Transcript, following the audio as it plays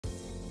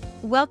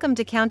Welcome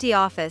to County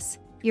Office,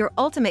 your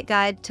ultimate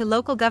guide to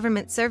local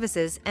government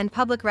services and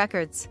public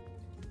records.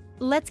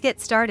 Let's get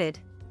started.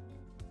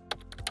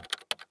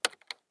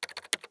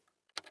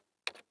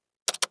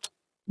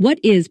 What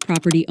is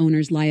property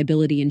owner's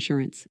liability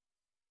insurance?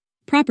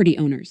 Property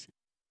owners.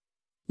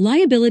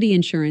 Liability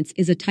insurance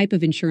is a type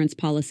of insurance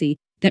policy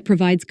that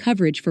provides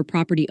coverage for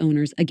property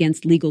owners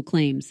against legal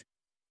claims.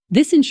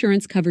 This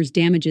insurance covers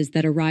damages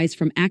that arise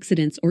from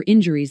accidents or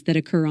injuries that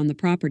occur on the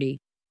property.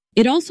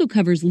 It also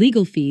covers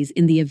legal fees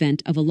in the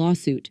event of a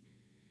lawsuit.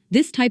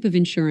 This type of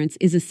insurance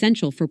is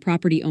essential for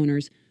property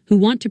owners who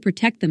want to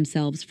protect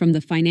themselves from the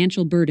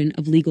financial burden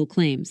of legal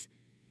claims.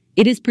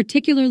 It is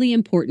particularly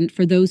important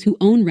for those who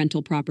own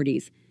rental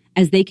properties,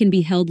 as they can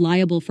be held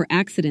liable for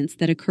accidents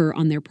that occur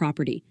on their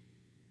property.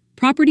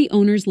 Property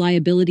owner's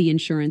liability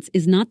insurance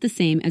is not the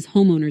same as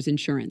homeowners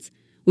insurance,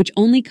 which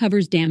only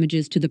covers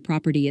damages to the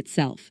property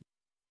itself.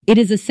 It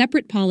is a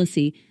separate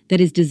policy that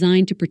is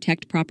designed to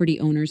protect property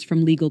owners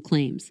from legal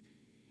claims.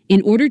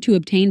 In order to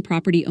obtain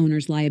property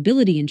owner's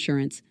liability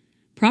insurance,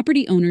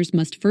 property owners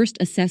must first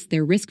assess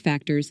their risk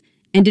factors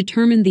and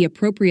determine the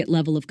appropriate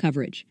level of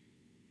coverage.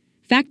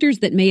 Factors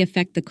that may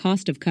affect the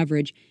cost of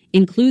coverage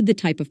include the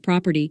type of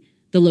property,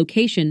 the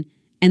location,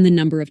 and the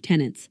number of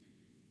tenants.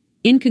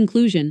 In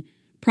conclusion,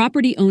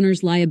 property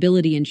owner's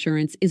liability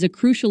insurance is a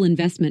crucial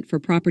investment for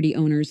property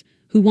owners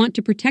who want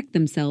to protect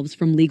themselves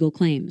from legal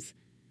claims.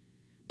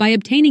 By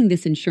obtaining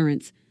this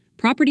insurance,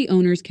 property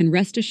owners can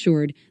rest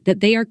assured that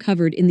they are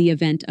covered in the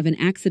event of an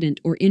accident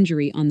or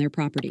injury on their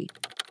property.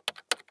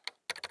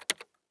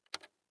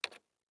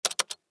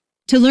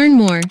 To learn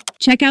more,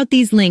 check out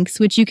these links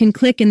which you can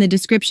click in the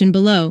description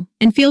below,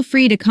 and feel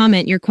free to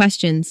comment your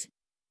questions.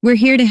 We're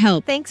here to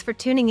help. Thanks for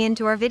tuning in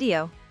to our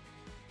video.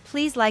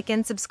 Please like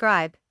and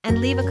subscribe, and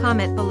leave a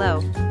comment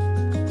below.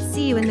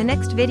 See you in the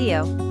next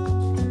video.